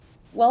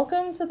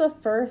Welcome to the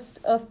first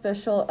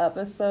official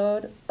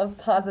episode of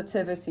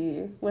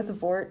Positivity with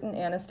Vort and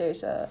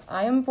Anastasia.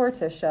 I am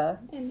Vorticia.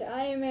 And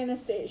I am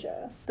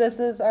Anastasia. This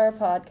is our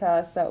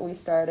podcast that we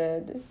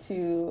started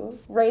to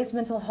raise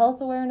mental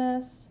health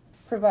awareness,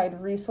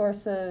 provide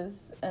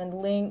resources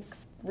and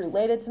links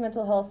related to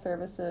mental health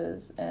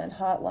services and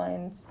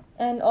hotlines,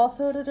 and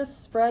also to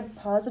just spread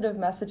positive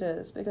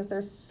messages because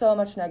there's so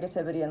much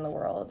negativity in the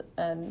world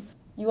and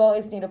you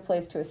always need a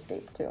place to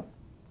escape to.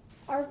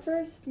 Our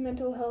first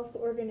mental health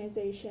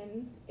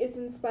organization is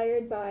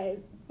inspired by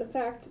the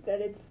fact that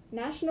it's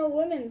National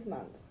Women's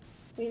Month.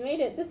 We made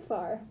it this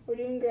far. We're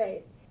doing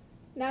great.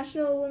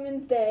 National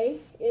Women's Day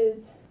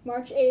is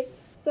March 8th,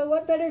 so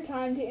what better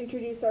time to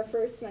introduce our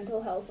first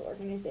mental health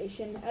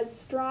organization as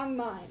Strong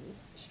Minds?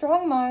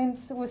 Strong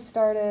Minds was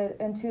started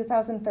in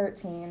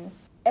 2013,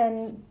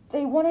 and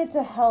they wanted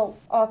to help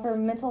offer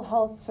mental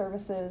health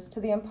services to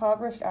the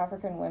impoverished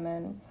African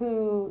women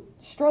who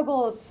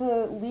struggle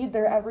to lead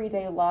their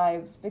everyday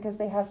lives because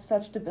they have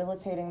such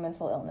debilitating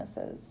mental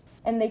illnesses.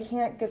 And they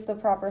can't get the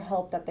proper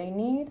help that they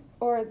need,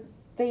 or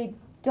they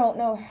don't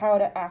know how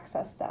to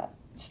access that.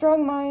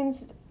 Strong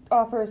Minds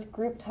offers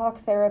group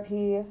talk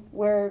therapy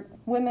where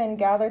women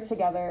gather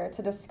together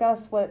to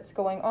discuss what's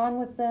going on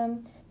with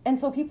them, and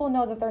so people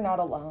know that they're not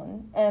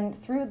alone.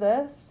 And through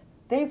this,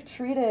 they've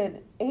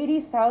treated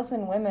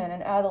 80,000 women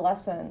and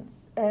adolescents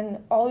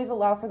and always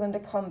allow for them to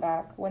come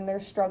back when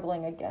they're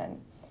struggling again.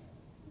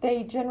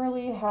 They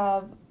generally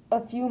have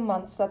a few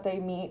months that they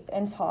meet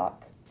and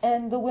talk,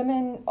 and the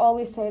women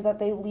always say that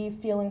they leave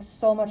feeling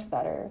so much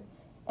better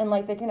and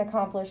like they can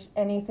accomplish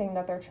anything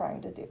that they're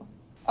trying to do.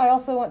 I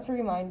also want to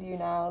remind you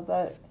now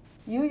that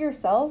you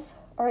yourself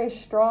are a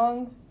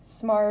strong,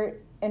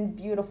 smart, and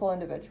beautiful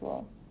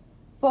individual.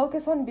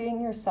 Focus on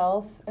being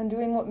yourself and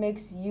doing what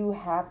makes you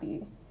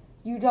happy.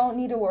 You don't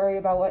need to worry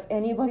about what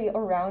anybody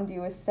around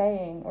you is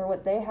saying or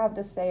what they have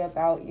to say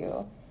about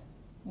you.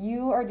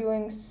 You are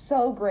doing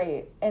so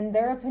great, and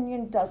their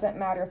opinion doesn't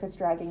matter if it's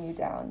dragging you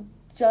down.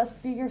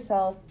 Just be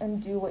yourself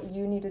and do what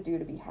you need to do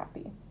to be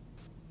happy.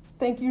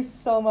 Thank you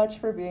so much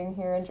for being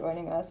here and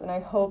joining us, and I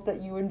hope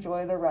that you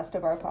enjoy the rest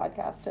of our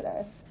podcast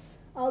today.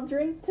 I'll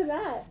drink to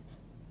that.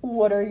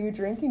 What are you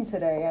drinking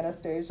today,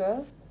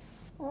 Anastasia?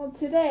 Well,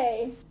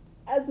 today,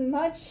 as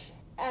much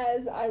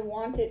as I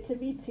want it to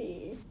be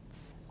tea,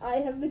 I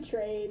have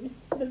betrayed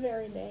the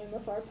very name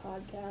of our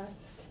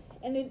podcast,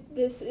 and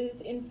this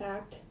is, in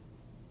fact,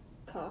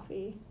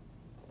 coffee.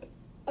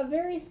 A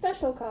very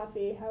special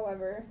coffee,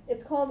 however.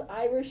 It's called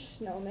Irish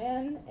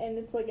Snowman, and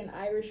it's like an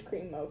Irish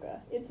cream mocha.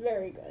 It's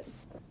very good.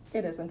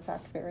 It is, in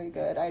fact, very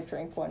good. I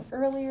drank one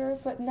earlier,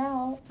 but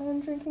now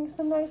I'm drinking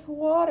some nice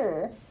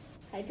water.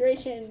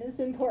 Hydration is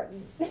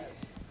important.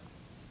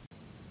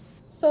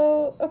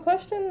 So, a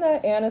question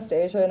that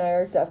Anastasia and I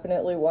are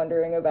definitely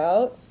wondering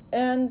about,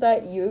 and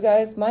that you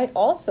guys might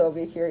also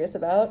be curious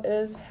about,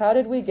 is how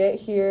did we get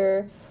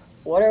here?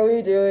 What are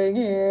we doing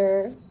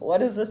here?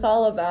 What is this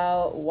all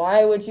about?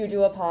 Why would you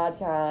do a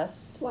podcast?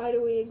 Why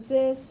do we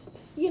exist?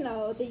 You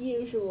know, the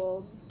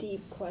usual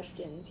deep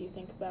questions you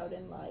think about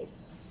in life.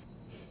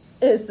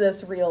 Is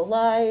this real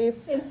life?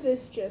 Is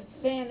this just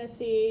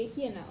fantasy?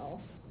 You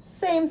know.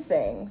 Same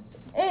things.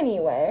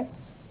 Anyway,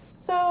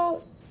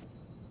 so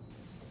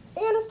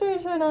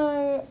Anastasia and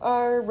I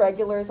are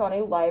regulars on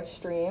a live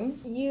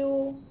stream.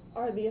 You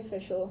are the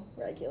official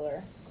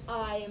regular.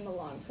 I am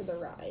along for the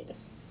ride.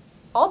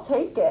 I'll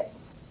take it.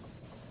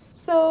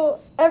 So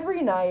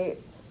every night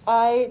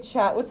I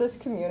chat with this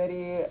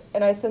community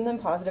and I send them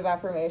positive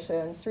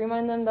affirmations to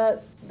remind them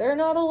that they're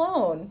not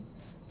alone.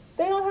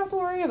 They don't have to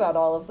worry about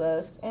all of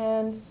this.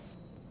 And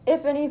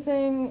if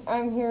anything,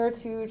 I'm here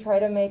to try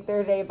to make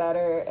their day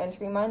better and to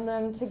remind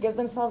them to give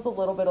themselves a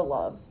little bit of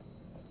love.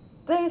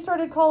 They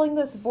started calling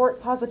this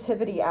Vort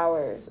Positivity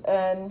Hours,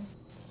 and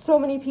so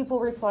many people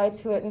reply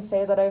to it and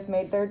say that I've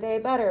made their day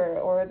better,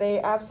 or they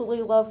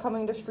absolutely love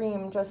coming to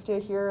stream just to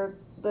hear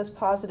this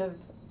positive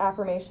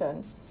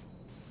affirmation.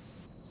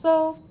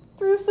 So,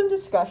 through some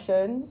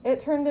discussion, it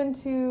turned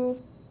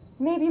into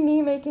maybe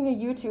me making a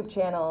YouTube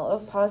channel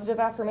of positive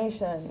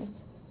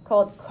affirmations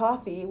called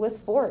Coffee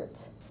with Vort.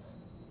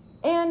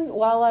 And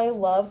while I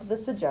loved the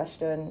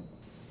suggestion,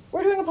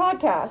 we're doing a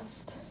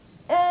podcast.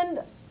 And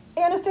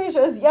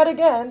Anastasia is yet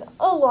again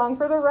along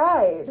for the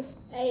ride.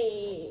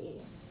 Hey.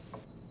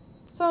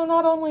 So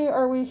not only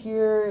are we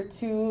here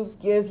to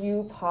give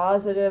you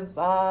positive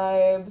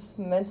vibes,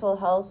 mental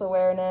health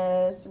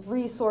awareness,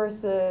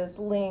 resources,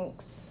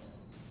 links,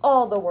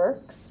 all the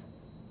works,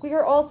 we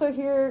are also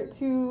here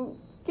to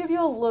give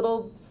you a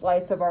little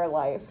slice of our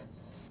life.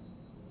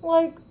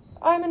 Like,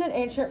 I'm in an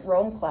ancient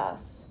Rome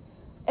class,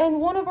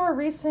 and one of our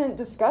recent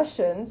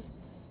discussions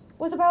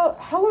was about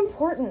how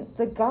important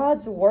the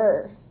gods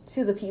were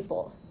to the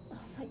people. Oh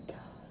my god.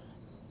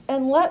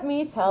 And let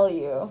me tell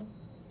you,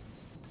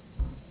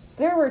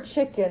 there were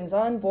chickens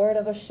on board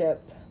of a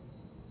ship,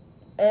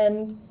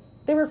 and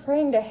they were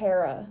praying to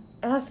Hera,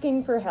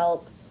 asking for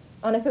help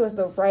on if it was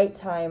the right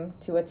time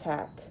to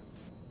attack.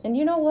 And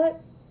you know what?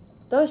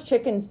 Those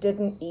chickens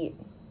didn't eat.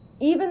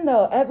 even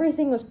though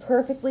everything was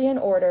perfectly in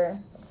order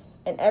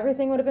and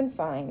everything would have been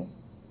fine.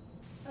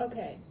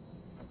 Okay.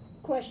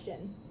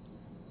 Question.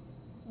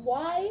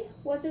 Why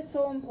was it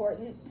so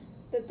important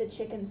that the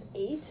chickens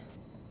ate?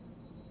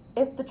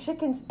 If the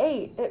chickens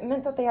ate, it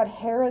meant that they had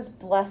Hera's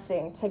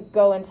blessing to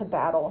go into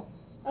battle.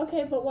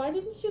 Okay, but why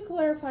didn't you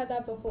clarify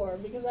that before?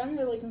 Because I'm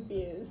really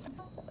confused.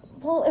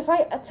 Well, if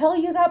I tell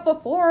you that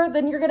before,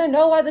 then you're going to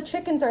know why the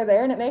chickens are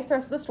there, and it makes the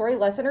rest of the story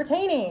less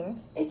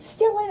entertaining. It's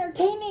still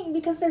entertaining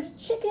because there's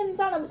chickens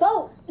on a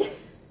boat.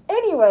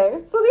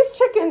 Anyway, so these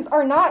chickens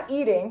are not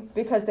eating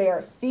because they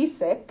are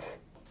seasick.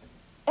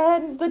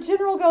 And the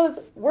general goes,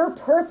 we're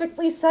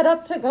perfectly set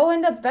up to go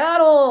into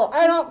battle.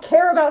 I don't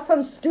care about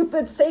some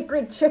stupid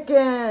sacred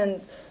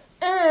chickens.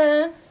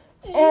 And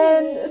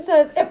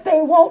says, if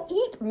they won't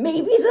eat,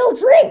 maybe they'll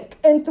drink.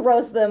 And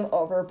throws them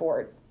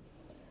overboard.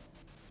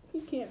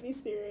 You can't be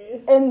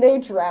serious. And they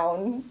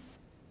drown.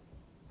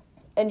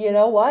 And you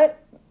know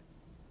what?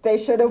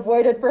 They should have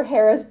waited for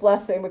Hera's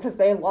blessing because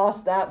they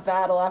lost that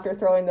battle after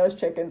throwing those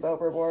chickens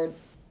overboard.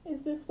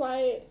 Is this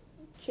why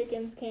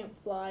chickens can't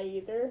fly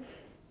either?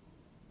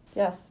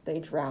 Yes, they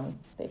drown.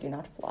 They do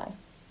not fly.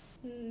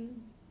 Hmm.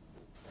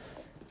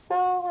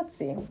 So, let's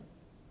see.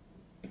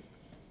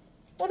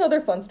 What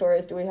other fun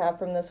stories do we have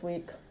from this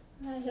week?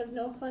 I have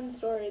no fun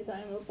stories.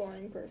 I'm a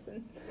boring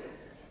person.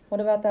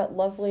 What about that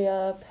lovely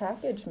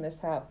package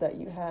mishap that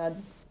you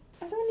had?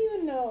 I don't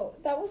even know.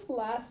 That was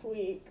last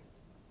week.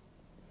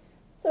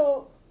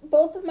 So,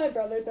 both of my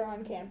brothers are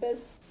on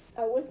campus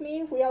with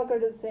me. We all go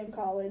to the same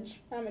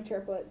college. I'm a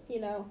triplet. You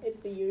know,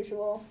 it's the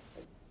usual.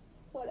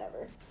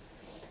 Whatever.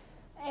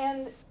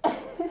 And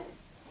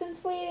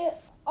since we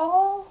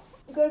all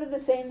go to the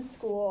same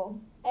school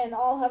and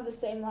all have the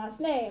same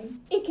last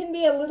name, it can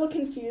be a little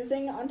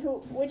confusing onto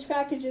which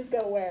packages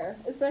go where,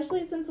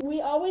 especially since we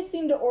always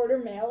seem to order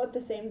mail at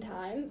the same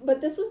time, but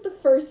this was the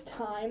first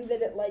time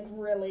that it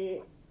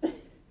really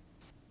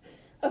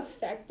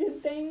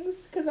affected things,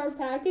 because our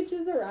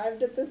packages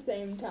arrived at the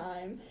same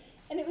time,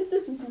 and it was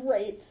this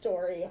great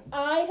story.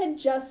 I had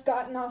just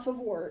gotten off of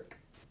work,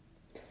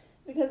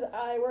 because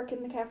I work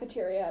in the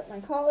cafeteria at my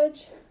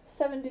college,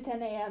 7 to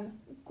 10 a.m.,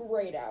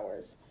 great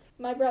hours.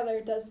 My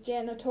brother does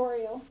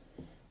janitorial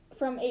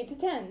from 8 to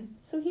 10,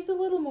 so he's a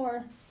little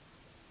more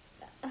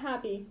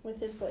happy with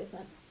his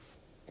placement.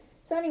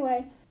 So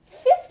anyway,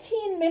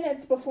 15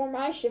 minutes before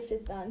my shift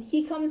is done,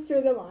 he comes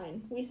through the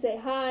line. We say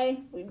hi,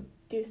 we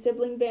do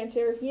sibling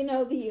banter, you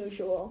know, the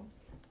usual.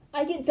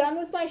 I get done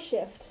with my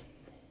shift,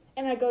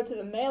 and I go to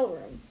the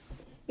mailroom,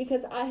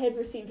 because I had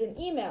received an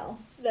email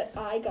that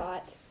I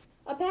got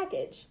a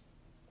package.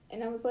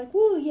 And I was like,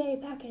 woo, yay,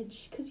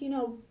 package, because, you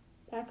know,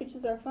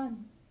 packages are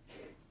fun.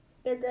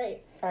 They're great.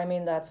 I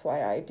mean, that's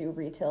why I do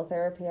retail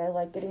therapy. I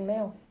like getting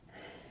mail.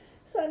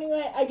 So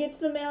anyway, I get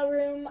to the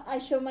mailroom, I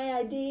show my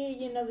ID,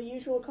 you know, the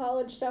usual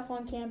college stuff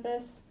on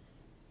campus.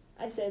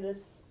 I say this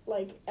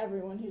like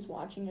everyone who's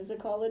watching is a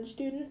college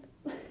student.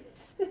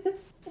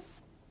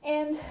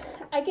 And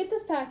I get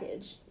this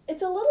package.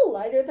 It's a little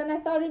lighter than I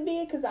thought it'd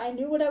be because I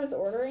knew what I was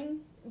ordering,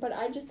 but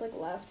I just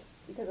left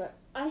because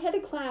I had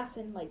a class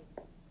in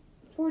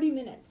 40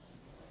 minutes.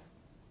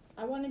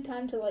 I wanted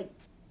time to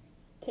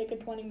take a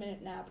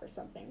 20-minute nap or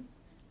something.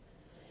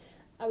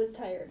 I was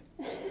tired.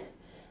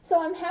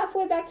 So I'm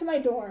halfway back to my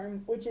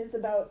dorm, which is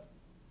about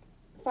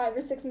 5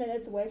 or 6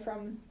 minutes away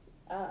from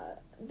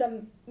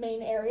the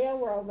main area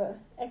where all the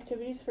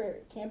activities for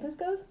campus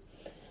goes.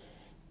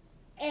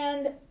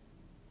 And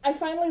I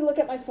finally look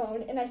at my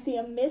phone and I see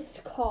a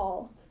missed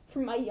call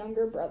from my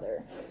younger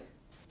brother.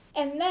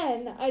 And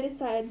then I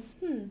decide,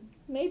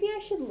 maybe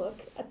I should look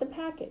at the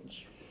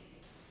package.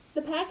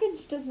 The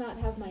package does not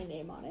have my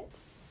name on it,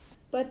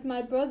 but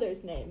my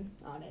brother's name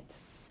on it.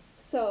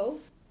 So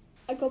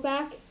I go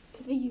back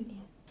to the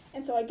union.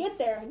 And so I get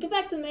there, I get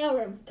back to the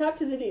mailroom, talk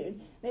to the dude,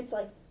 and it's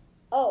like,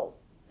 oh,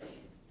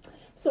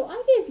 so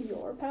I gave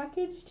your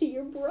package to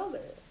your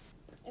brother.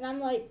 And I'm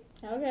like,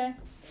 okay.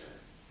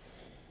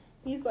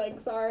 He's like,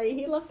 sorry,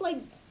 he left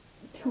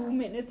 2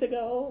 minutes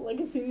ago,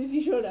 as soon as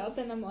he showed up,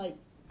 and I'm like,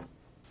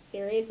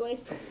 seriously?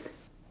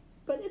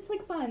 But it's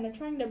fine, they're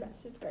trying their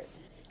best, it's great.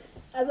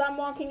 As I'm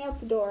walking out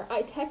the door,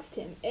 I text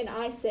him, and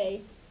I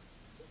say,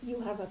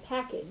 you have a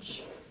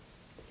package.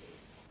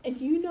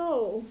 And you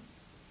know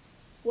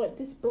what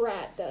this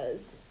brat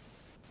does.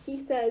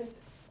 He says,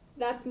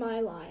 that's my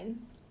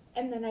line.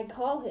 And then I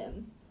call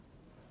him,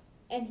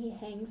 and he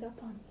hangs up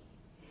on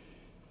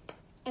me.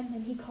 And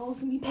then he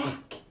calls me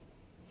back.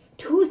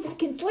 2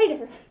 seconds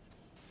later.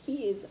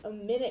 He is a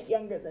minute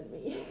younger than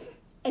me,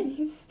 and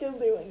he's still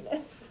doing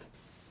this.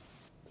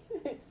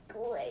 It's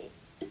great.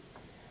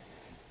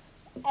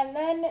 And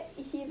then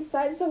he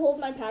decides to hold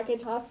my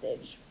package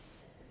hostage.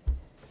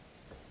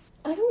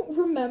 I don't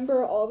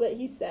remember all that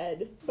he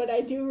said, but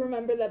I do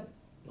remember that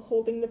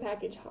holding the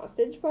package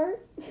hostage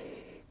part.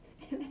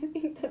 And I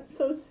think that's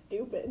so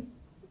stupid.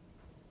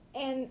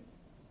 And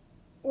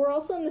we're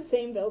also in the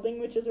same building,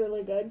 which is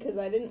really good, because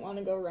I didn't want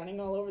to go running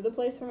all over the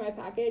place for my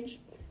package.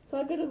 So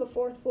I go to the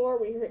 4th floor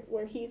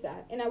where he's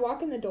at, and I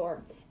walk in the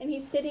door, and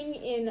he's sitting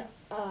in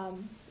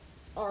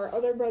our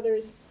other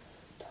brother's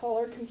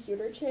taller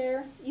computer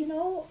chair. You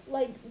know,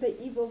 like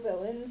the evil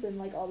villains in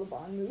like all the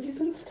Bond movies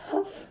and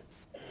stuff?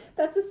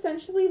 That's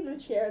essentially the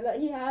chair that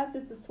he has.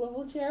 It's a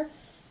swivel chair.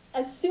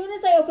 As soon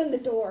as I open the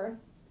door,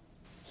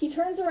 he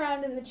turns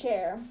around in the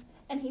chair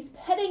and he's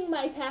petting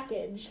my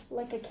package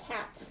like a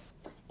cat.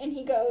 And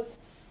he goes,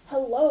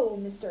 "Hello,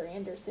 Mr.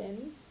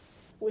 Anderson,"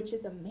 which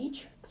is a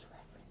Matrix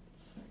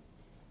reference.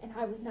 And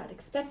I was not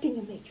expecting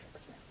a Matrix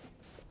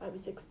reference. I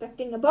was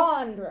expecting a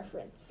Bond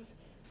reference.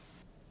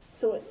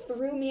 So it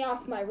threw me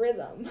off my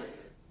rhythm.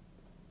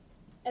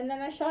 And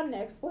then I shot an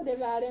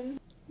expletive at him,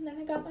 and then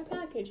I got my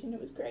package, and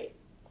it was great.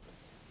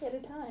 We had a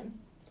time.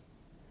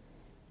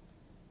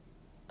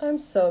 I'm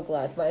so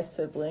glad my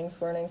siblings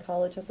weren't in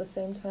college at the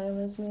same time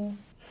as me.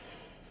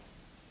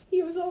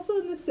 He was also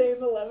in the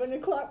same 11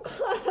 o'clock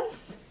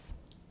class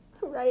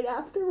right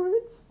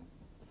afterwards.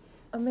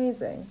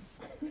 Amazing.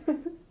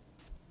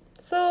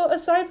 So,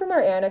 aside from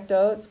our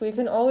anecdotes, we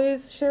can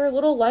always share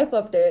little life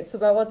updates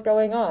about what's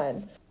going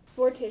on.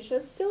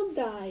 Morticia's still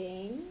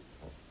dying.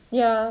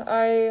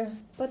 Yeah,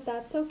 But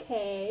that's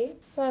okay.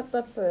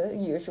 that's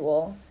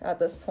usual at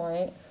this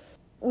point.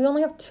 We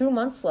only have 2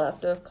 months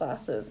left of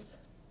classes.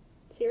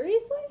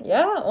 Seriously?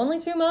 Yeah, only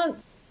 2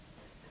 months.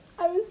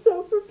 I was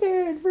so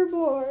prepared for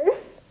more.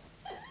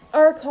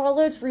 Our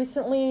college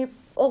recently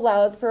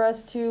allowed for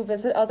us to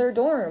visit other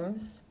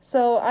dorms.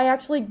 So I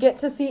actually get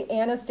to see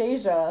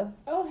Anastasia.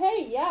 Oh,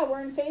 hey, yeah,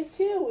 we're in phase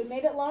 2. We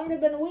made it longer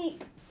than a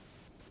week.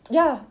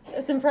 Yeah,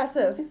 it's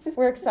impressive.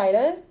 We're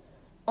excited.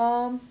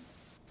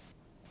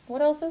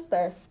 What else is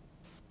there?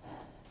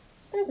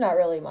 There's not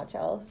really much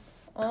else.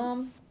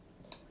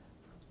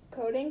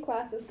 Coding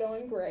class is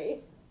going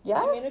great.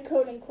 Yeah? I'm in a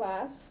coding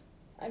class.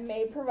 I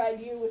may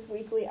provide you with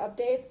weekly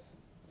updates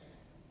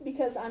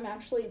because I'm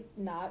actually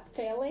not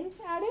failing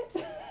at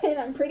it, and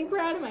I'm pretty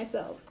proud of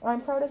myself.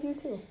 I'm proud of you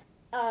too.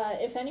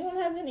 If anyone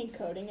has any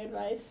coding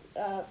advice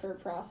for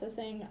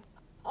processing,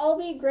 I'll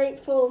be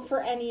grateful for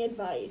any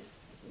advice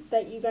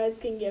that you guys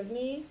can give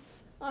me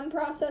on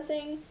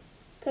processing,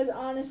 because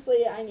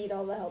honestly, I need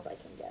all the help I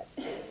can get.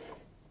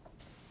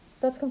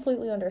 That's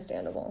completely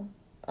understandable.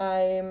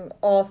 I'm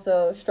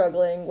also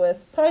struggling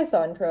with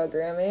Python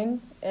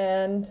programming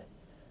and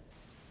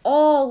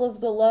all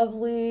of the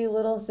lovely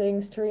little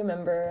things to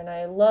remember, and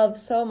I love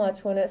so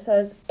much when it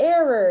says,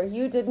 "Error,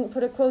 you didn't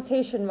put a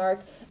quotation mark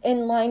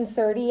in line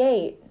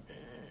 38.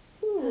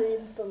 Who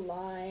reads the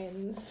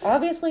lines?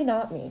 Obviously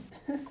not me.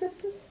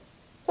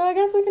 So I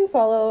guess we can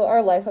follow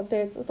our life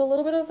updates with a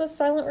little bit of a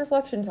silent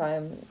reflection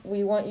time.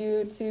 We want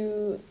you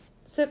to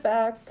sit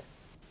back,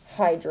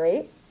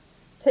 hydrate,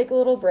 take a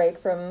little break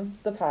from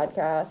the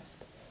podcast,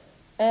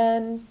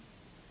 and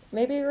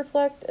maybe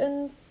reflect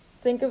and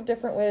think of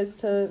different ways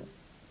to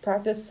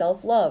practice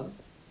self-love.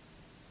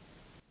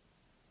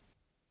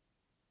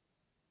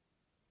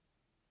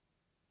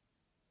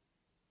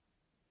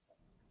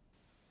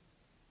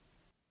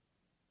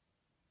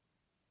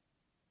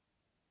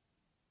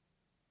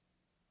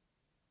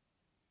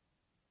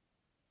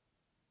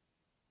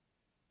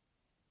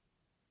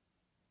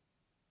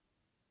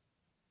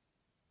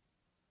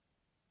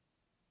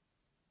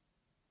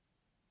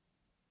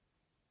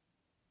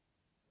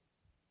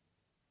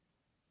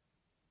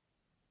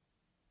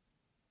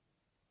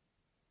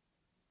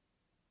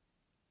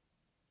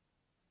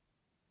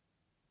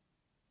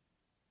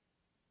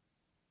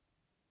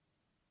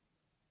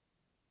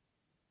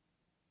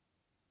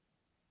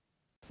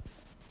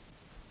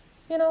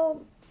 You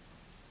know,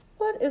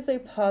 what is a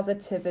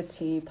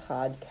positivity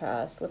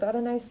podcast without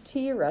a nice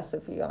tea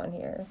recipe on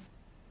here?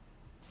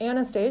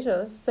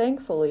 Anastasia,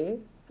 thankfully,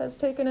 has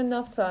taken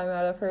enough time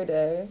out of her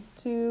day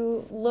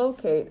to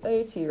locate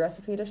a tea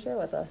recipe to share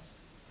with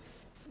us.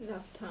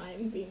 Enough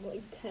time being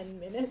like 10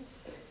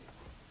 minutes.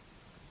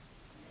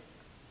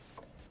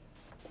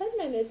 10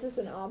 minutes is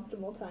an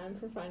optimal time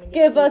for finding a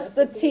Give tea us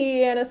the recipe.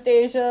 tea,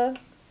 Anastasia.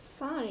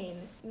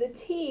 Fine. The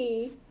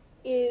tea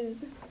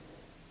is,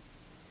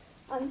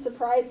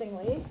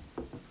 unsurprisingly,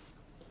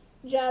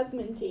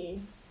 jasmine tea.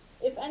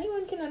 If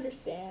anyone can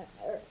understand,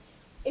 or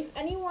if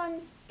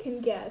anyone can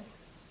guess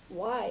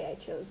why I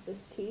chose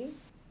this tea,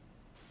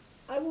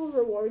 I will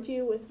reward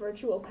you with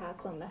virtual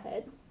pats on the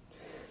head.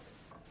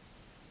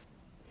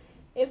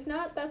 If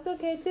not, that's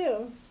okay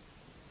too.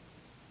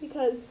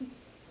 Because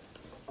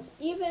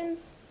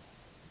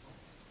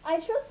I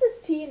chose this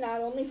tea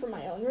not only for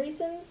my own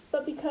reasons,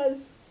 but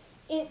because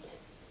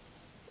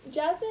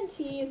jasmine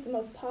tea is the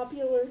most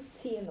popular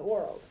tea in the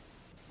world,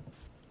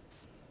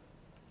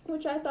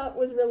 which I thought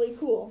was really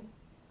cool.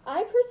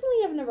 I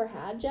personally have never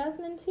had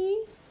jasmine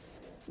tea,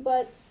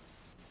 but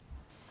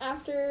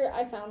after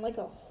I found like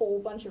a whole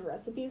bunch of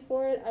recipes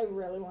for it, I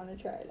really want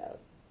to try it out.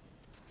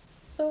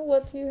 So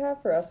what do you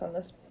have for us on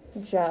this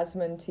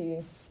jasmine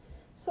tea?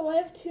 So I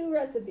have 2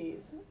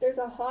 recipes. There's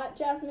a hot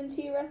jasmine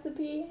tea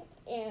recipe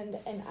and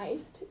an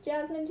iced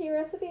jasmine tea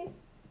recipe.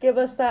 Give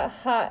us that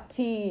hot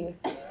tea.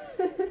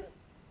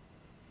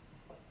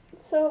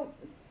 So,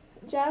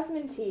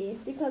 jasmine tea,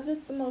 because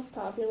it's the most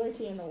popular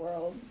tea in the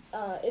world,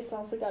 it's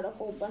also got a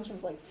whole bunch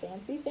of like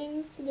fancy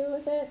things to do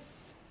with it.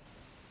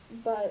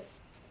 but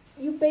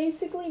you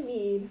basically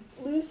need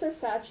loose or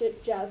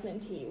sachet jasmine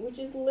tea, which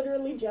is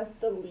literally just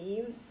the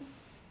leaves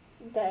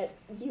that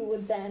you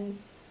would then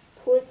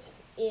put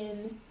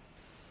in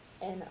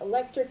an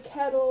electric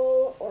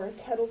kettle or a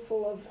kettle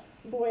full of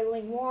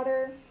boiling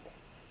water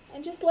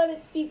and just let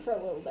it steep for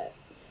a little bit.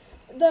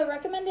 The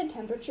recommended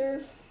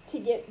temperature to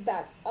get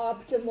that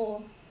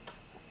optimal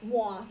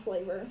moi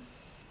flavor,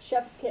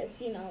 chef's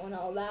kiss, and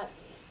all that,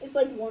 is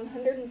like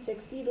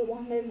 160 to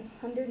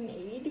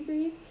 180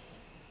 degrees.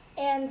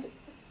 And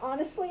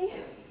honestly,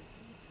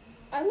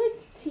 I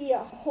liked tea a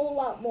whole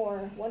lot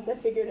more once I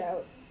figured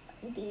out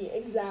the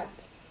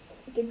exact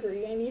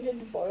degree I needed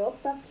to boil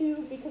stuff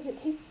to, because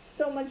it tastes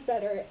so much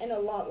better and a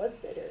lot less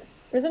bitter.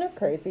 Isn't it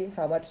crazy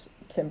how much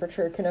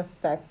temperature can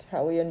affect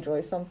how we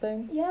enjoy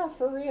something? Yeah,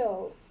 for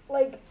real.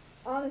 Like,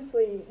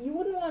 honestly, you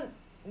wouldn't want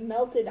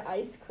melted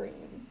ice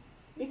cream,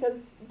 because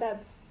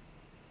that's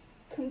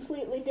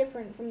completely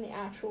different from the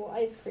actual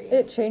ice cream.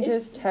 It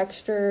changes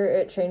texture,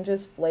 it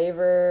changes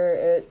flavor,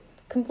 it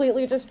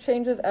completely just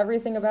changes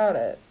everything about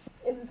it.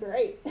 It's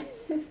great.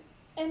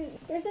 And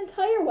there's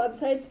entire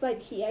websites by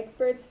tea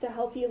experts to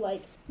help you,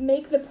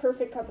 make the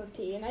perfect cup of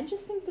tea, and I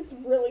just think that's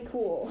really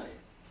cool.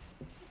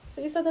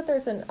 So you said that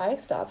there's an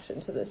iced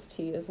option to this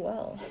tea as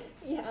well.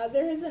 Yeah,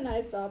 there is an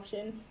iced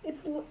option.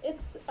 It's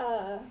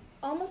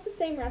almost the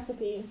same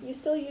recipe. You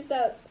still use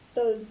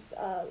those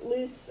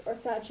loose or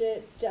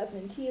sachet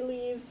jasmine tea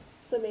leaves,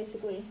 so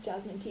basically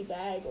jasmine tea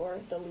bag or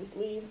the loose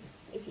leaves,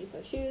 if you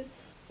so choose,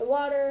 the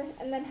water,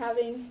 and then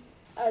having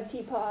a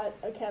teapot,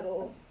 a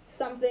kettle,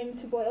 something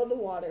to boil the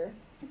water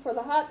for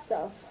the hot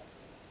stuff,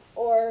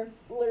 or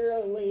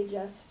literally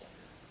just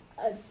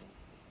a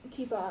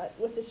teapot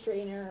with a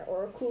strainer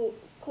or a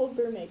cold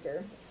brew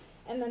maker.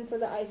 And then for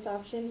the iced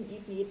option,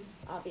 you'd need,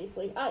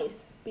 obviously,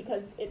 ice,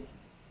 because it's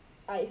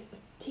iced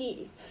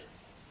tea.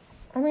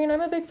 I mean,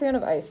 I'm a big fan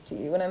of iced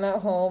tea. When I'm at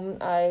home,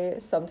 I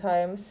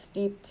sometimes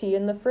steep tea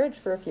in the fridge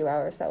for a few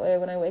hours. That way,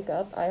 when I wake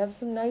up, I have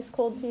some nice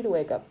cold tea to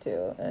wake up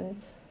to.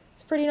 And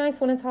it's pretty nice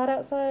when it's hot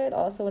outside,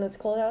 also when it's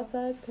cold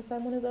outside, because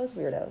I'm one of those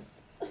weirdos.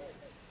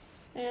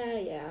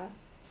 Yeah,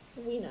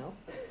 we know.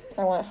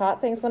 I want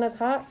hot things when it's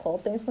hot,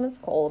 cold things when it's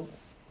cold.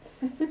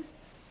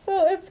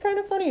 So it's kind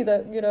of funny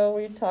that,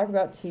 we talk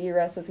about tea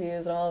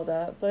recipes and all of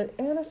that, but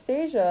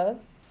Anastasia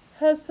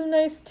has some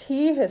nice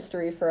tea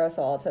history for us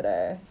all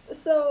today.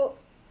 So,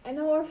 I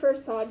know our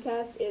first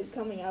podcast is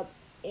coming up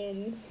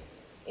in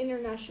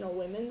International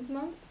Women's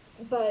Month,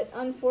 but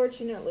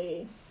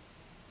unfortunately,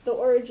 the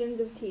origins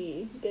of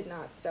tea did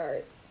not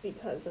start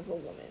because of a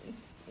woman.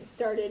 It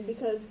started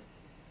because,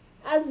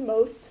 as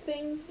most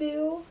things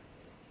do,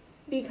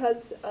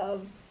 because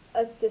of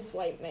a cis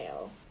white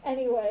male.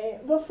 Anyway,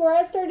 before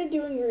I started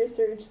doing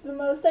research, the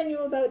most I knew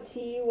about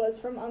tea was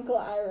from Uncle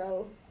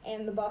Iroh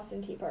and the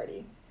Boston Tea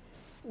Party.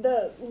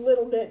 The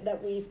little bit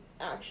that we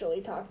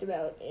actually talked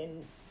about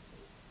in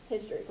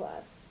history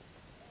class.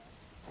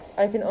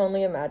 I can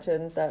only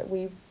imagine that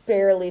we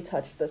barely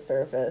touched the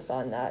surface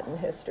on that in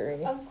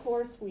history. Of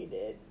course we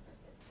did.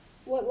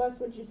 What less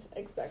would you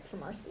expect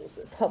from our school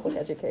system? Public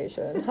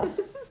education.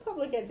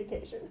 Public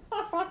education.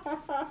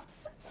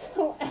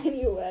 So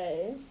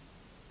anyway,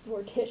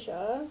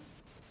 Morticia,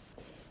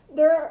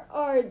 there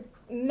are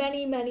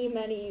many, many,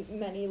 many,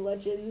 many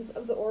legends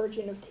of the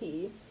origin of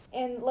tea.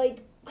 And,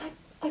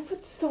 I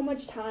put so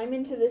much time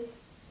into this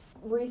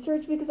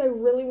research because I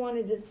really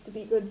wanted this to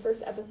be a good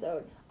first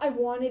episode. I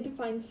wanted to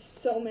find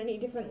so many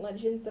different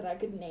legends that I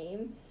could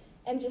name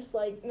and just,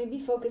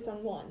 maybe focus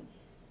on one.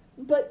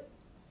 But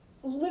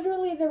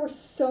literally there were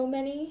so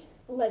many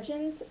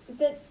legends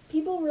that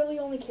people really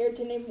only cared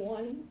to name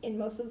one in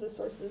most of the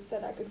sources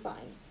that I could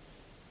find.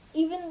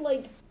 Even,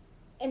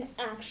 an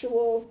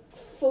actual,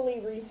 fully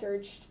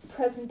researched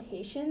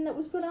presentation that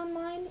was put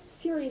online,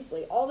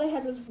 seriously, all they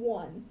had was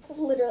one.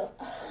 Literally.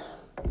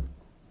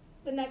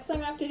 The next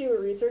time I have to do a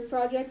research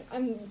project,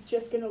 I'm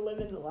just going to live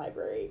in the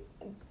library.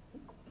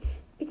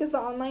 Because the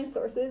online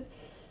sources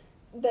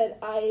that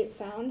I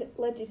found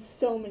led to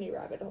so many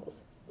rabbit holes.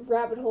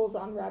 Rabbit holes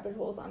on rabbit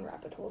holes on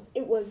rabbit holes.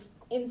 It was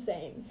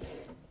insane.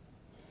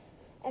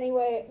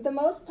 Anyway, the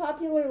most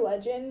popular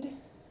legend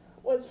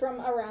was from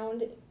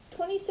around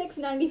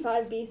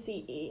 2695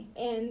 BCE,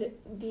 and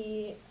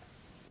the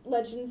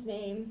legend's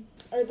name,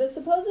 or the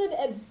supposed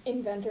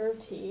inventor of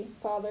tea,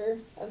 father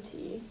of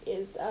tea,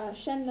 is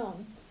Shen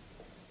Nong,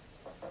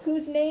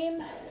 whose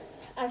name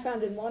I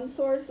found in one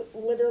source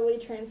literally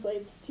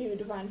translates to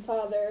Divine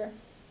Father,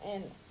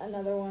 and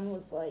another one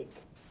was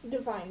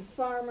Divine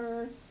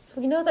Farmer.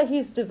 So we know that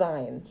he's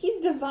divine.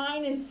 He's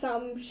divine in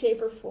some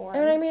shape or form.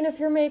 And I mean, if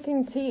you're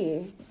making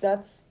tea,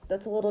 that's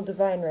a little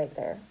divine right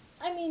there.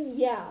 I mean,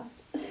 yeah.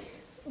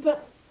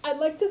 But I'd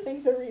like to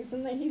think the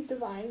reason that he's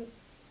divine.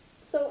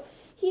 So,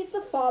 he's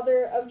the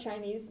father of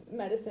Chinese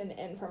medicine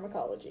and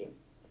pharmacology.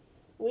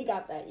 We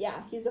got that.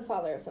 Yeah, he's a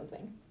father of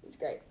something. It's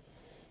great.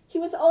 He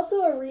was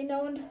also a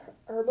renowned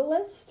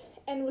herbalist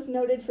and was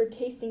noted for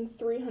tasting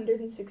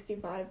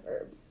 365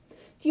 herbs.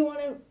 Do you want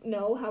to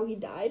know how he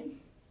died?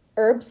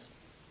 Herbs?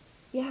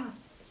 Yeah.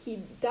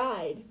 he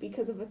died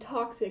because of a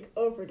toxic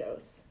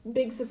overdose.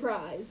 Big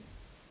surprise.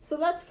 So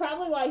that's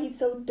probably why he's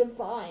so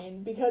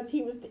divine, because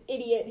he was the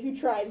idiot who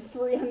tried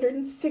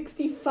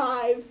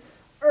 365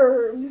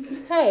 herbs.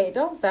 Hey,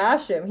 don't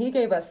bash him. He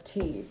gave us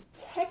tea.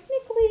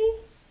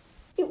 Technically,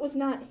 it was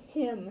not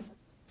him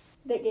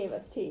that gave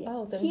us tea.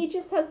 Oh, then... He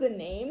just has the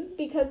name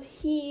because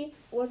he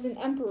was an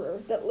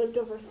emperor that lived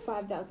over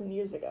 5,000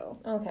 years ago.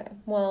 Okay,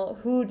 well,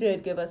 who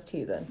did give us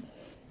tea then?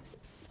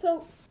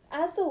 So,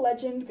 as the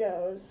legend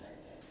goes,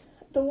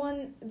 the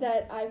one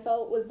that I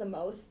felt was the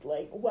most,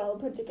 well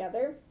put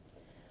together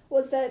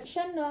was that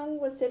Shen Nung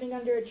was sitting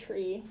under a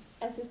tree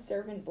as his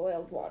servant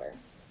boiled water.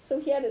 So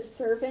he had a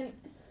servant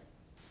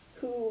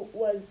who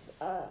was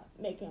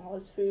making all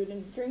his food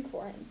and drink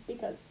for him,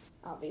 because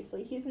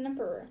obviously he's an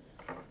emperor.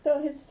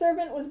 So his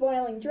servant was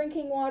boiling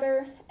drinking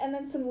water, and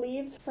then some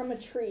leaves from a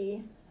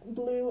tree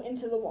blew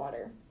into the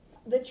water.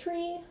 The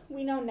tree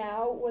we know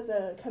now was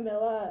a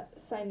Camellia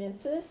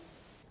sinensis,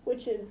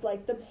 which is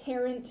the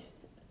parent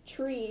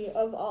tree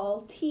of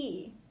all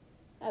tea,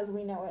 as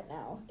we know it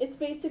now. It's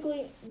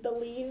basically, the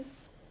leaves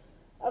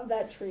of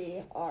that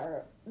tree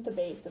are the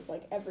base of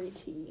every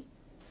tea.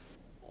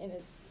 And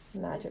it's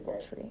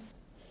Magical tree.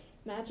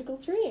 Magical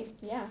tree,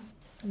 yeah.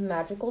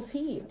 Magical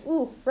tea.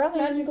 Ooh, rhymes.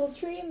 Magical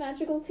tree,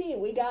 magical tea.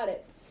 We got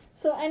it.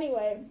 So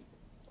anyway,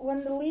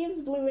 when the leaves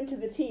blew into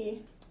the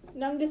tea,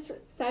 Nung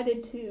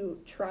decided to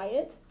try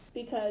it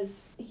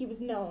because he was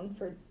known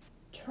for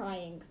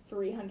trying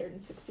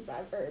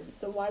 365 herbs.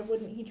 So why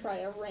wouldn't he try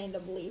a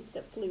random leaf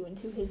that flew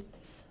into his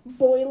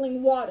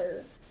boiling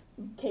water,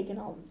 taking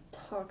all the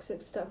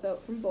toxic stuff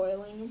out from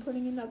boiling and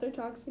putting another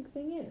toxic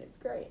thing in? It's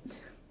great.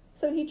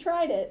 So he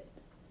tried it,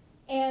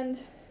 and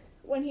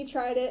when he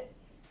tried it,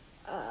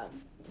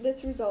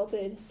 this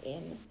resulted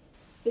in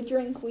the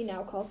drink we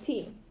now call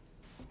tea,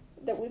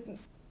 that we've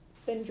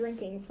been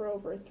drinking for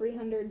over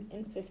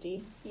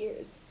 350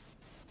 years,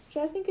 which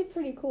I think is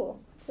pretty cool.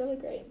 It's really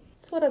great.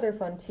 So what other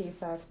fun tea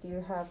facts do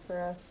you have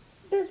for us?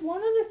 There's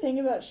one other thing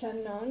about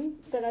Shen Nung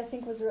that I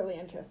think was really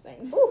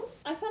interesting. Ooh,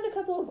 I found a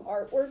couple of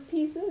artwork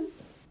pieces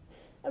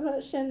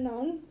about Shen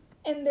Nung,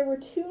 and there were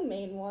two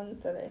main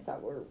ones that I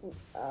thought were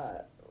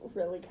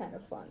really kind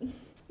of fun.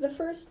 The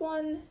first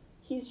one,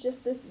 he's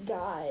just this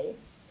guy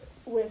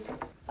with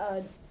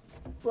a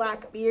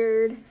black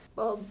beard,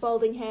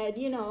 balding head,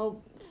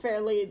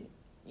 fairly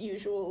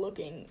usual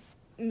looking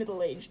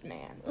middle-aged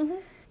man. Mm-hmm.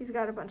 He's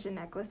got a bunch of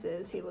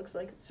necklaces. He looks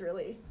like it's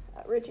really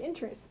rich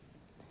interest.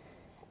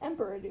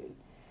 Emperor dude.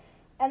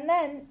 And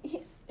then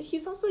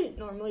he's also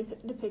normally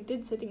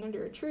depicted sitting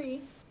under a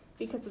tree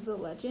because of the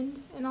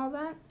legend and all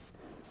that.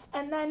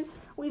 And then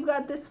we've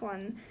got this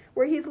one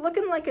where he's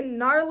looking like a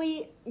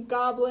gnarly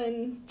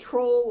goblin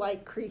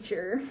troll-like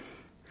creature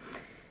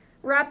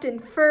wrapped in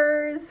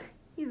furs.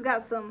 He's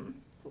got some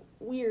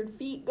weird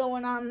feet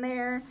going on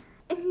there,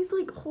 and he's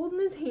holding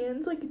his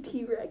hands like a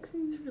T-Rex,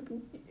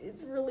 and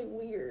it's really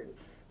weird.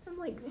 I'm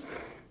like,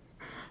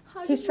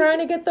 he's trying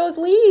to get those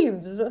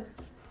leaves.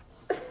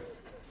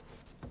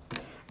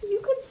 You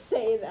could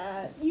say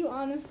that. You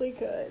honestly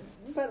could.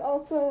 But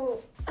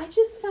also, I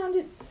just found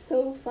it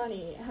so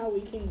funny how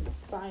we can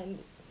find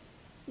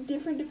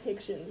different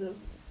depictions of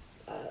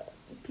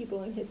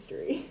people in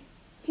history.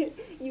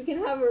 You can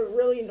have a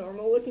really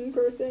normal-looking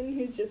person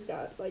who's just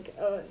got,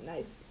 a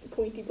nice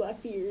pointy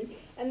black beard,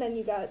 and then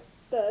you got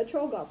the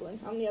troll goblin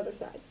on the other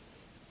side.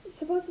 It's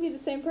supposed to be the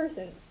same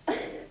person.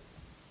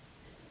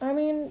 I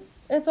mean,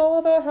 it's all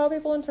about how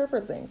people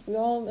interpret things. We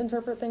all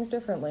interpret things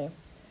differently.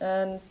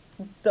 And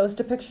those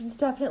depictions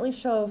definitely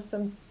show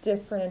some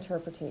different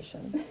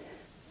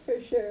interpretations. For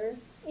sure.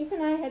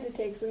 Even I had to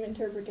take some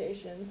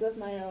interpretations of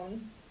my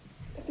own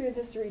through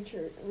this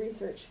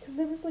research, because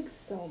there was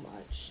so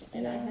much,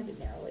 and I had to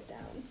narrow it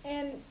down.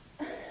 And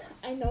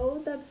I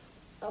know that's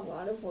a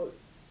lot of what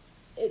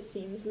it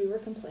seems we were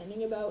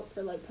complaining about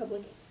for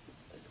public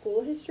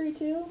school history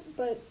too,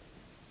 but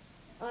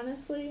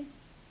honestly,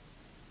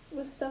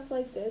 with stuff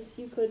like this,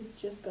 you could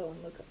just go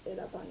and look it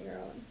up on your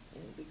own,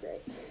 and it'd be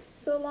great.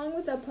 So along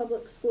with that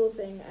public school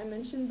thing, I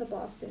mentioned the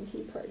Boston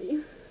Tea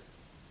Party.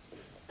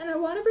 And I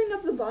want to bring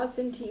up the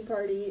Boston Tea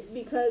Party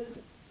because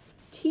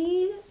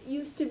tea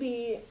used to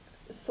be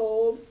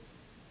sold,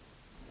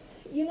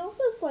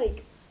 those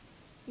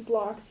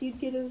blocks you'd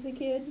get as a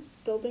kid,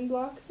 building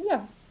blocks?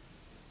 Yeah.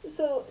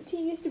 So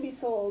tea used to be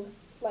sold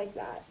like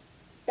that.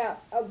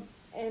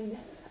 And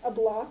a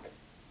block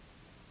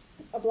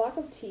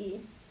of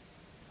tea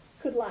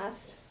could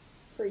last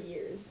for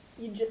years.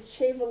 You'd just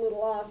shave a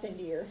little off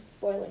into your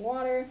boiling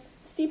water,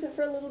 steep it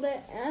for a little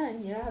bit,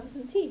 and have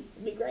some tea.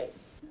 It'd be great.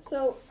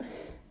 So,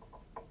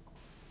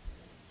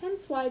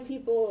 hence why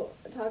people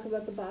talk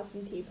about the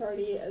Boston Tea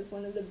Party as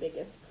one of the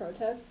biggest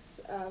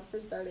protests for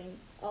starting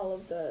all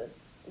of the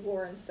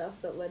war and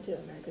stuff that led to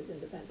America's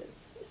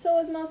independence. So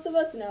as most of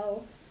us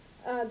know,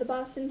 the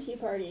Boston Tea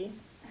Party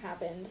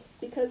happened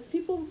because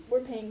people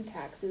were paying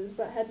taxes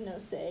but had no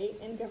say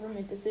in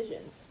government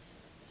decisions.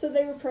 So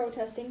they were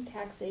protesting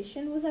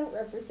taxation without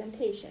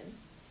representation.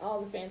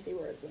 All the fancy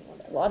words and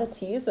whatever. A lot of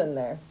teas in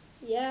there.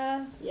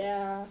 Yeah.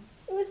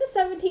 It was the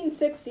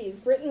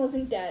 1760s. Britain was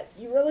in debt.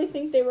 You really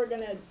think they were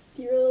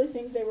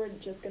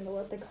just gonna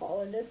let the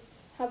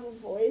colonists have a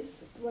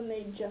voice when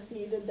they just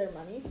needed their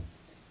money?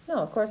 No,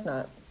 of course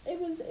not. It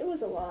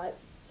was a lot.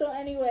 So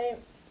anyway,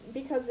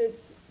 because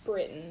it's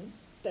Britain,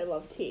 they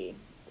love tea.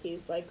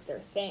 Tea's like their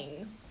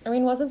thing. I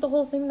mean, wasn't the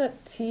whole thing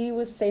that tea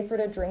was safer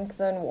to drink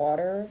than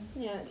water?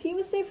 Yeah, tea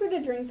was safer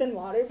to drink than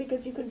water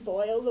because you could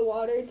boil the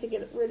water to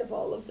get rid of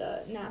all of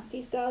the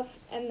nasty stuff,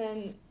 and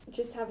then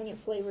just having it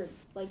flavored,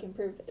 like,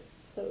 improved it.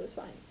 So it was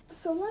fine.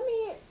 So let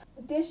me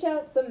dish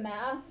out some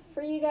math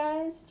for you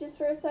guys just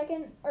for a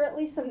second, or at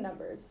least some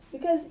numbers.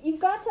 Because you've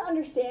got to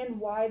understand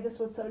why this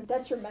was so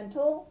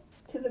detrimental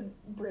to the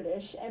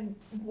British and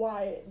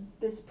why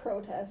this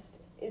protest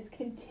is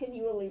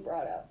continually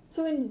brought up.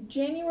 So in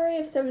January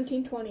of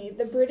 1720,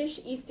 the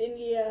British East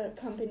India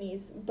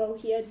Company's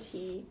Bohea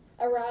tea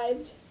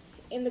arrived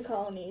in the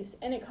colonies,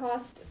 and it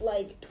cost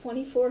like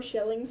 24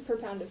 shillings per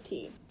pound of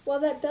tea. While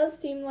that does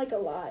seem like a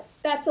lot,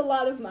 that's a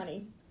lot of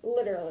money,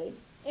 literally.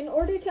 In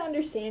order to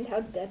understand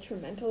how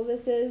detrimental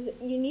this is,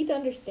 you need to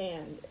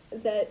understand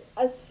that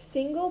a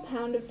single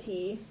pound of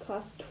tea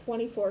cost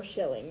 24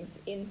 shillings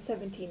in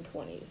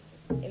 1720s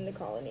in the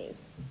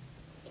colonies.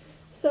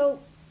 So,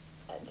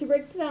 to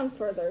break it down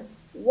further,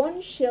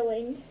 1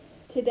 shilling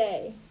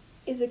today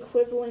is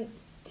equivalent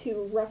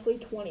to roughly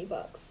 20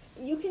 bucks.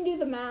 You can do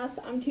the math.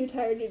 I'm too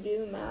tired to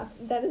do the math.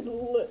 That is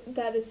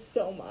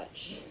so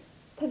much.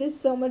 That is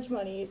so much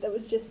money that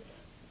was just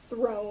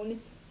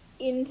thrown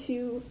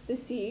into the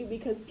sea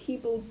because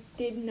people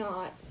did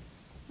not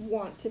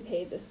want to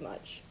pay this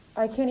much.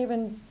 I can't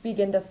even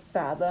begin to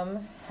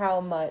fathom how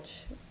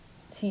much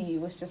tea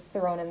was just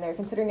thrown in there,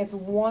 considering it's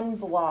one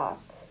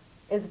block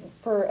is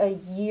for a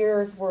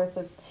year's worth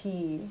of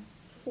tea.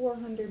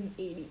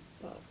 480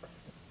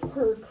 bucks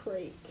per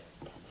crate.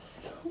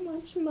 That's so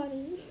much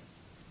money.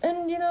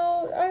 And, you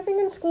know, I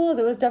think in schools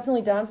it was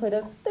definitely downplayed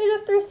as they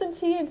just threw some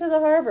tea into the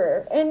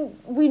harbor. And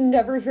we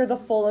never hear the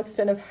full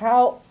extent of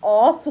how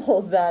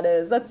awful that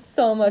is. That's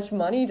so much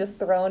money just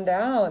thrown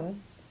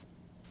down.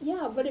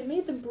 Yeah, but it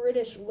made the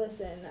British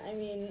listen. I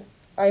mean,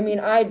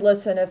 I'd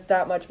listen if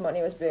that much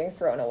money was being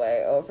thrown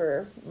away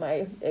over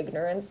my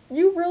ignorance.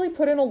 You really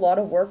put in a lot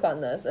of work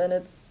on this, and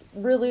it's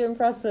really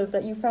impressive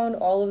that you found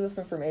all of this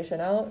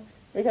information out,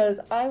 because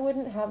I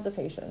wouldn't have the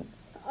patience.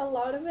 A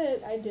lot of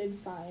it I did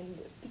find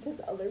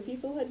because other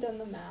people had done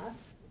the math,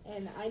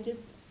 and I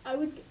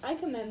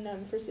commend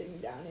them for sitting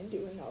down and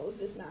doing all of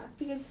this math,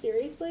 because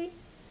seriously,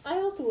 I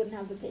also wouldn't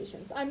have the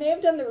patience. I may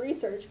have done the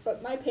research,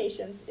 but my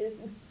patience is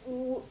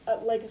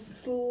like a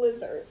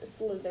sliver.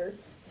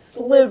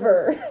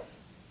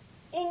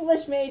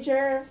 English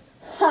major.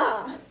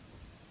 Ha!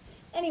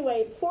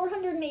 Anyway,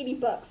 480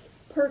 bucks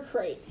per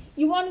crate.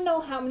 You want to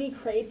know how many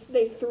crates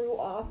they threw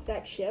off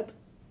that ship?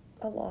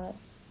 A lot.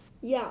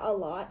 Yeah, a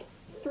lot.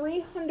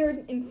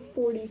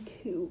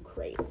 342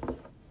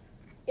 crates.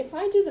 If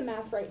I do the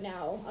math right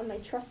now on my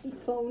trusty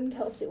phone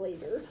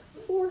calculator,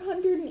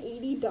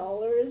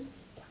 $480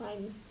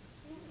 times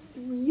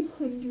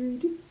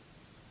 342.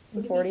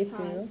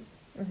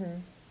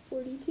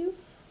 42?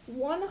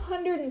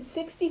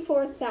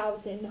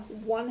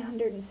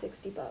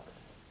 164,160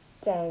 bucks.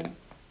 Dang.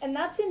 And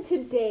that's in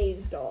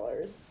today's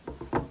dollars.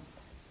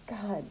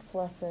 God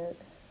bless it.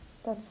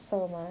 That's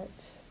so much.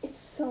 It's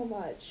so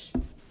much.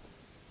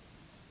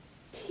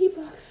 Tea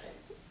bucks,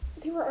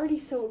 they were already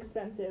so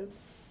expensive.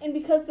 And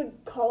because the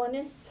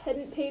colonists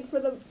hadn't paid for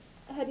the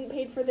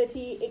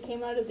tea, it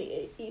came out of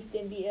the East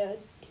India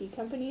Tea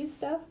Company's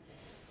stuff.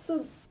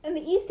 So, and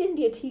the East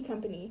India Tea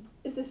Company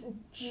is this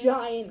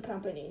giant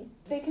company.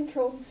 They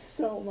controlled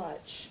so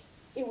much.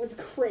 It was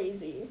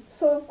crazy.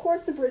 So of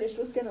course the British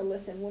was going to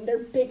listen when their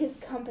biggest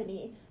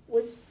company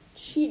was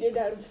cheated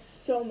out of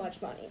so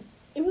much money.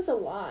 It was a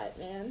lot,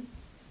 man.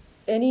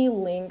 Any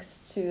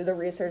links to the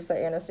research that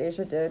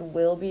Anastasia did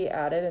will be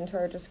added into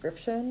our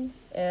description,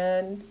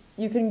 and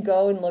you can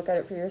go and look at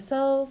it for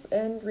yourself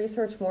and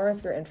research more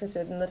if you're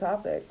interested in the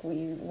topic.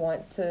 We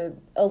want to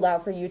allow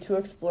for you to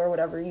explore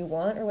whatever you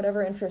want or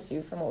whatever interests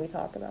you from what we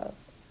talk about.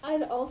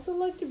 I'd also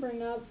like to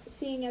bring up,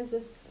 seeing as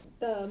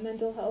the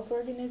mental health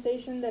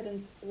organization that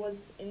was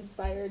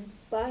inspired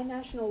by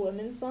National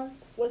Women's Month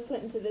was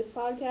put into this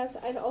podcast,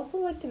 I'd also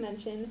like to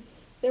mention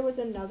there was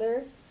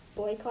another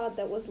boycott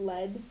that was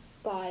led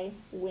by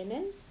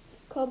women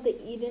called the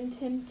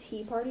Edenton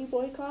Tea Party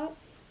boycott,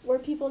 where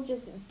people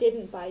just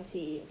didn't buy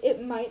tea.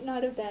 It might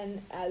not have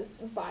been as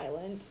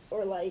violent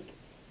or like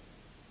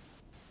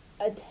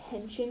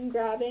attention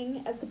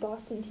grabbing as the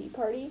Boston Tea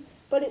Party,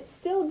 but it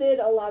still did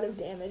a lot of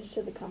damage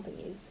to the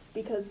companies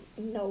because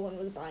no one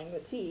was buying the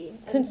tea.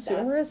 And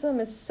consumerism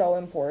is so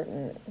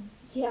important.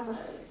 Yeah.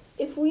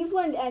 If we've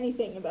learned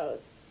anything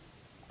about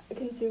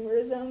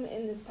consumerism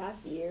in this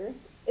past year,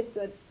 it's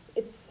that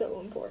it's so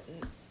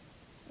important.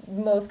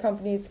 Most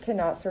companies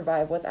cannot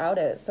survive without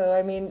it. So,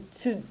 I mean,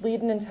 to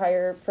lead an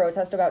entire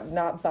protest about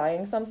not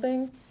buying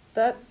something,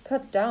 that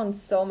cuts down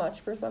so much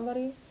for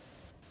somebody.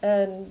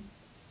 And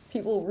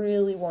people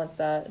really want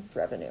that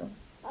revenue.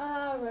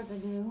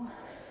 Revenue.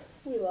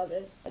 We love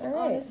it. All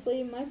right.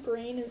 Honestly, my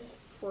brain is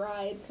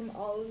pride from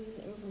all of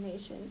this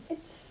information.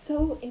 It's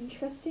so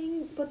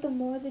interesting, but the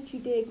more that you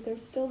dig,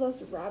 there's still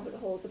those rabbit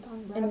holes upon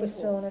rabbit holes. And you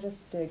still want to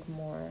just dig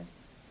more.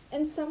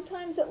 And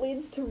sometimes it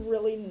leads to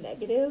really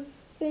negative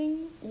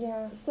things.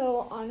 Yeah.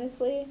 So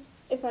honestly,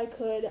 if I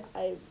could,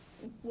 I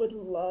would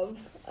love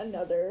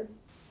another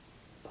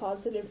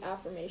positive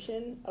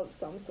affirmation of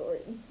some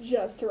sort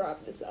just to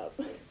wrap this up.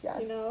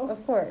 Yes, you know?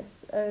 of course.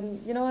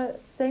 And you know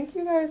what? Thank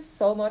you guys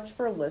so much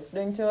for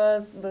listening to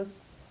us. This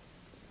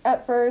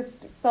at first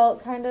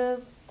felt kind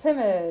of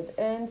timid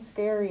and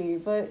scary,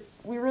 but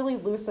we really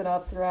loosen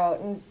up throughout,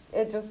 and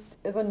it just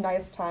is a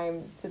nice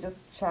time to just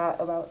chat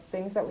about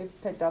things that we've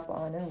picked up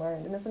on and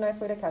learned, and it's a nice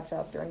way to catch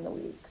up during the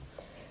week.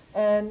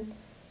 And,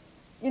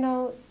 you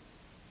know,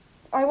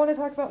 I want to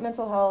talk about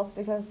mental health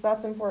because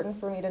that's important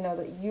for me to know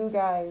that you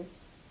guys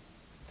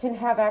can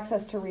have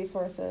access to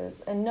resources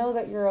and know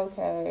that you're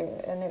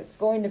okay and it's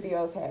going to be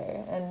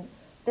okay, and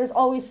there's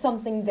always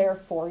something there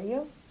for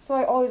you. So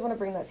I always want to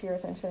bring that to your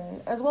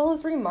attention, as well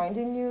as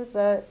reminding you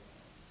that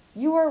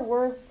you are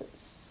worth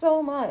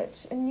so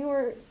much and you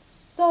are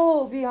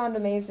so beyond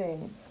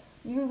amazing.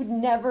 You would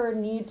never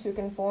need to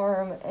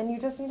conform, and you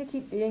just need to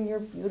keep being your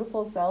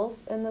beautiful self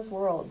in this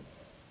world.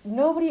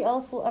 Nobody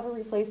else will ever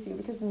replace you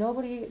because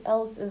nobody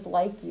else is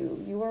like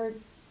you. You are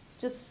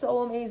just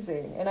so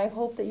amazing, and I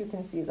hope that you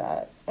can see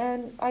that.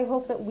 And I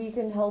hope that we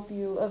can help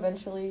you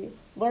eventually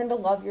learn to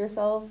love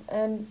yourself,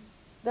 and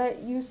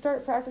that you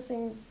start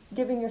practicing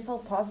giving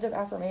yourself positive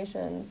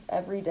affirmations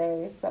every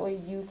day so that way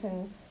you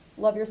can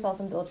love yourself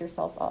and build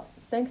yourself up.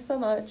 Thanks so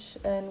much,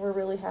 and we're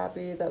really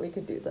happy that we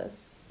could do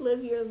this.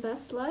 Live your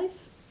best life,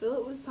 fill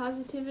it with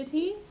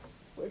positivity.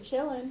 We're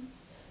chilling.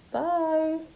 Bye!